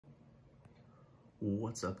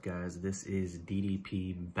What's up, guys? This is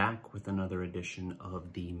DDP back with another edition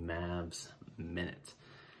of the Mavs Minute.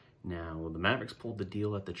 Now, the Mavericks pulled the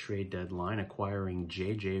deal at the trade deadline, acquiring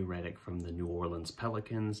JJ Redick from the New Orleans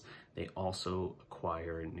Pelicans. They also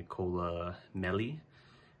acquired Nicolo Melli.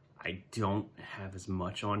 I don't have as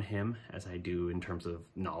much on him as I do in terms of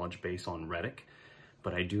knowledge base on Redick,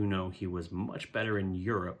 but I do know he was much better in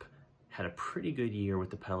Europe, had a pretty good year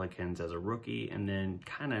with the Pelicans as a rookie, and then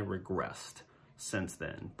kind of regressed since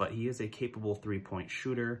then. But he is a capable three-point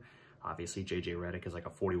shooter. Obviously, JJ Redick is like a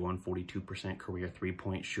 42% career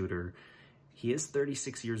three-point shooter. He is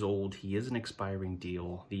 36 years old. He is an expiring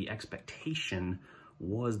deal. The expectation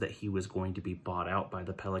was that he was going to be bought out by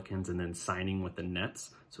the Pelicans and then signing with the Nets.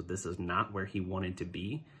 So this is not where he wanted to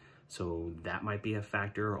be. So that might be a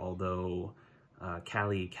factor, although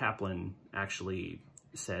Callie Kaplan actually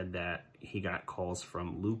said that he got calls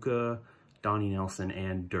from Luka, Donnie Nelson,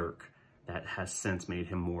 and Dirk that has since made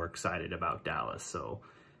him more excited about Dallas. So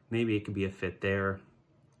maybe it could be a fit there.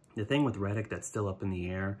 The thing with Redick that's still up in the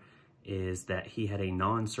air is that he had a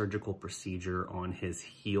non-surgical procedure on his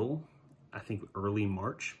heel, I think early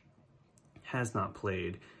March, has not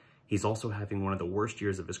played. He's also having one of the worst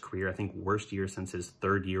years of his career, I think worst year since his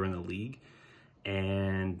third year in the league.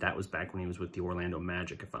 And that was back when he was with the Orlando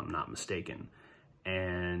Magic, if I'm not mistaken.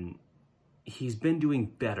 And he's been doing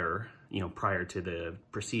better, you know, prior to the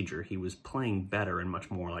procedure. He was playing better and much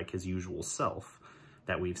more like his usual self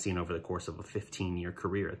that we've seen over the course of a 15-year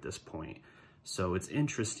career at this point. So it's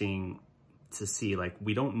interesting to see, like,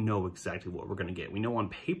 we don't know exactly what we're going to get. We know on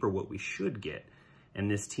paper what we should get. And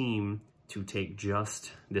this team, to take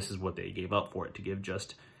just, this is what they gave up for it, to give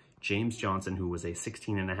just James Johnson, who was a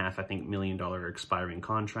 $16.5 million expiring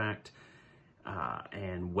contract,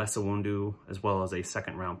 and Wes Iwundu, as well as a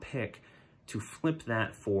second-round pick, to flip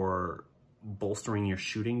that for bolstering your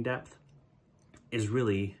shooting depth is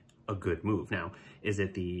really a good move. Now, is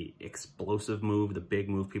it the explosive move, the big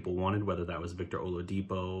move people wanted, whether that was Victor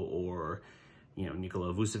Oladipo or, you know,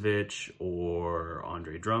 Nikola Vucevic or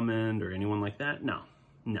Andre Drummond or anyone like that? No,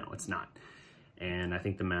 it's not. And I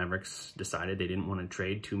think the Mavericks decided they didn't want to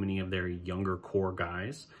trade too many of their younger core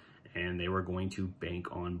guys, and they were going to bank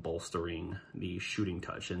on bolstering the shooting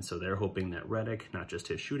touch. And so they're hoping that Redick, not just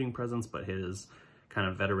his shooting presence, but his kind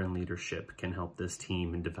of veteran leadership can help this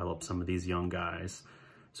team and develop some of these young guys.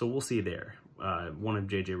 So we'll see there. One of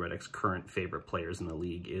JJ Redick's current favorite players in the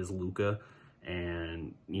league is Luka.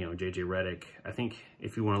 And, you know, JJ Redick, I think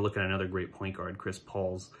if you want to look at another great point guard, Chris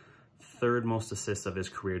Paul's third most assists of his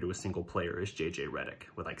career to a single player is JJ Redick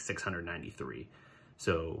with like 693.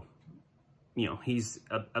 So, you know, he's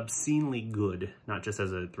obscenely good, not just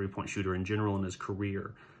as a three-point shooter in general in his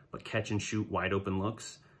career, but catch and shoot wide open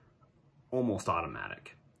looks, almost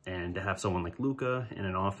automatic. And to have someone like Luka in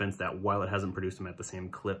an offense that, while it hasn't produced him at the same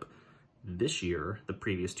clip this year, the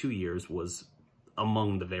previous 2 years was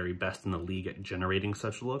among the very best in the league at generating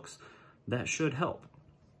such looks, that should help.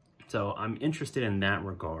 So I'm interested in that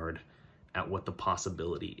regard at what the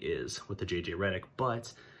possibility is with the JJ Redick,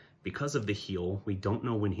 but because of the heel, we don't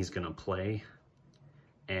know when he's going to play,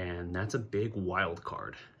 and that's a big wild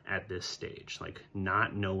card at this stage. Like,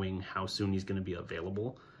 not knowing how soon he's going to be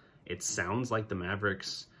available. It sounds like the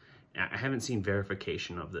Mavericks, I haven't seen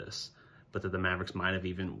verification of this, but that the Mavericks might have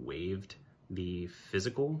even waived the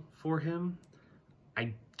physical for him.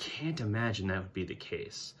 I can't imagine that would be the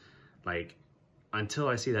case. Like, until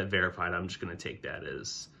I see that verified, I'm just going to take that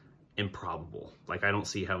as improbable. Like, I don't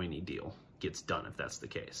see how any deal gets done if that's the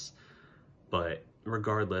case. But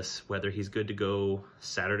regardless, whether he's good to go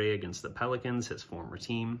Saturday against the Pelicans, his former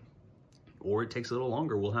team, or it takes a little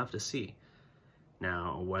longer, we'll have to see.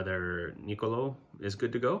 Now, whether Nicolo is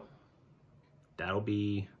good to go, that'll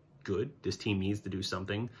be good. This team needs to do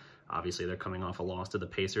something. Obviously, they're coming off a loss to the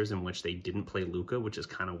Pacers in which they didn't play Luka, which is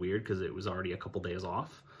kind of weird because it was already a couple days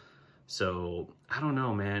off. So, I don't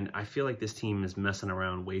know, man. I feel like this team is messing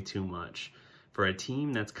around way too much. For a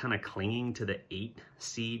team that's kind of clinging to the 8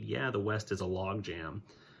 seed, yeah, the West is a logjam,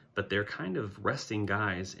 but they're kind of resting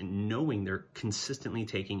guys and knowing they're consistently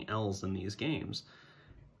taking L's in these games.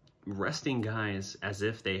 Resting guys as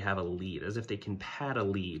if they have a lead, as if they can pad a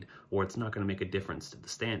lead, or it's not going to make a difference to the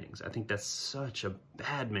standings. I think that's such a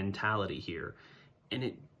bad mentality here, and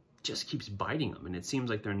it just keeps biting them, and it seems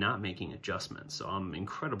like they're not making adjustments. So I'm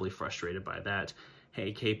incredibly frustrated by that.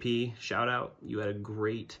 Hey, KP, shout out. You had a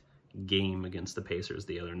great game against the Pacers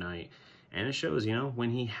the other night, and it shows, you know, when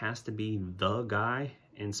he has to be the guy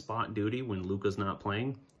in spot duty when Luka's not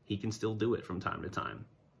playing, he can still do it from time to time.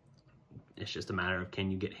 It's just a matter of, can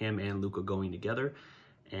you get him and Luka going together?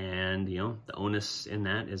 And, you know, the onus in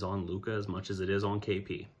that is on Luka as much as it is on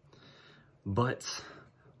KP. But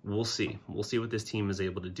we'll see. We'll see what this team is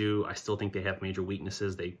able to do. I still think they have major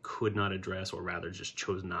weaknesses they could not address, or rather just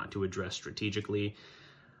chose not to address strategically.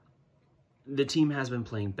 The team has been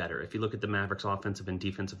playing better. If you look at the Mavericks offensive and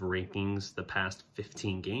defensive rankings the past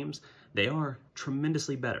 15 games, they are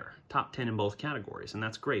tremendously better. Top 10 in both categories, and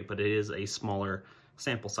that's great, but it is a smaller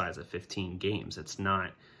sample size at 15 games. It's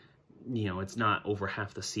not, it's not over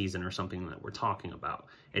half the season or something that we're talking about.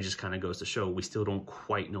 It just kind of goes to show we still don't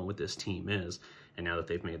quite know what this team is. And now that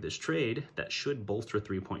they've made this trade that should bolster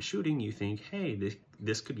three-point shooting, you think, hey,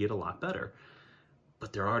 this could get a lot better.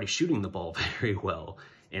 But they're already shooting the ball very well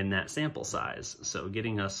in that sample size. So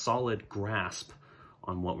getting a solid grasp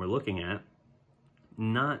on what we're looking at,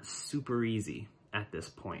 not super easy at this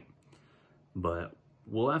point. But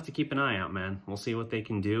we'll have to keep an eye out, man. We'll see what they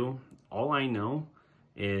can do. All I know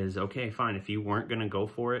is, okay, fine, if you weren't going to go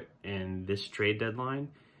for it in this trade deadline,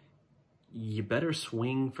 you better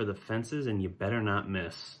swing for the fences and you better not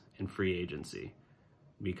miss in free agency,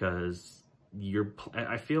 because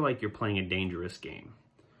I feel like you're playing a dangerous game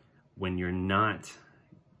when you're not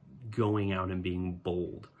going out and being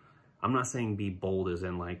bold. I'm not saying be bold as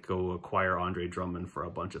in like go acquire Andre Drummond for a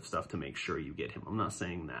bunch of stuff to make sure you get him. I'm not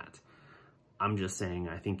saying that. I'm just saying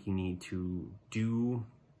I think you need to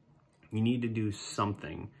do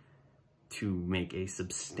something to make a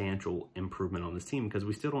substantial improvement on this team, because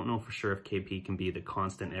we still don't know for sure if KP can be the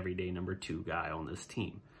constant everyday number 2 guy on this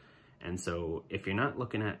team. And so if you're not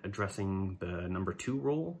looking at addressing the number 2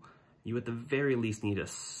 role, you at the very least need a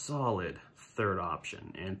solid third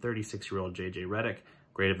option. And 36-year-old JJ Redick,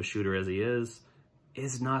 great of a shooter as he is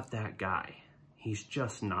not that guy. He's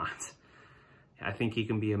just not. I think he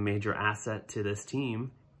can be a major asset to this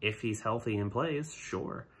team if he's healthy and plays,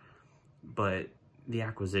 sure. But the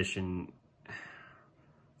acquisition,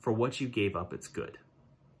 for what you gave up, it's good.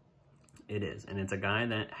 It is. And it's a guy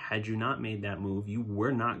that, had you not made that move, you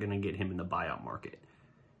were not going to get him in the buyout market.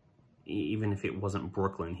 Even if it wasn't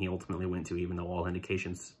Brooklyn he ultimately went to, even though all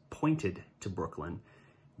indications pointed to Brooklyn,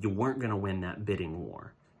 you weren't going to win that bidding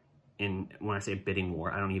war. And when I say bidding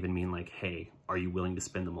war, I don't even mean like, hey, are you willing to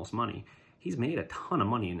spend the most money? He's made a ton of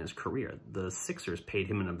money in his career. The Sixers paid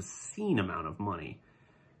him an obscene amount of money.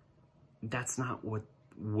 That's not what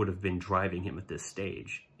would have been driving him at this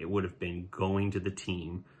stage. It would have been going to the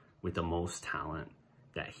team with the most talent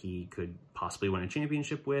that he could possibly win a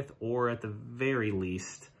championship with, or at the very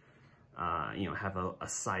least, have a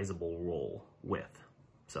sizable role with.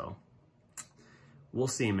 So we'll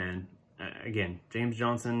see, man. Again, James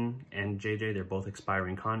Johnson and JJ, they're both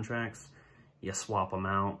expiring contracts. You swap them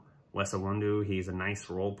out. Wes Iwundu, he's a nice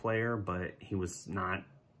role player, but he wasn't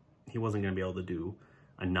going to be able to do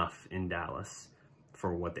enough in Dallas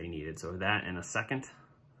for what they needed. So that and a second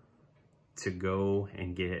to go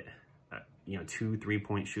and get 2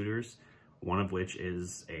 3-point shooters, one of which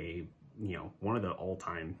is one of the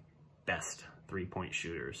all-time best 3-point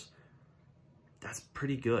shooters. That's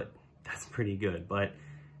pretty good. That's pretty good. But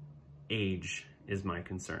age is my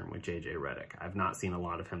concern with JJ Redick. I've not seen a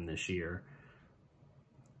lot of him this year,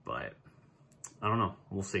 but I don't know.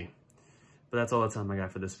 We'll see. But that's all the time I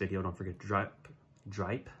got for this video. Don't forget to drop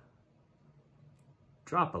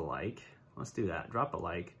a like. Let's do that. Drop a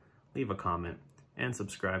like, leave a comment, and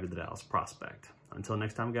subscribe to the Dallas Prospect. Until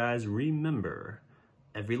next time, guys, remember,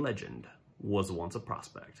 every legend was once a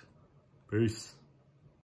prospect. Peace.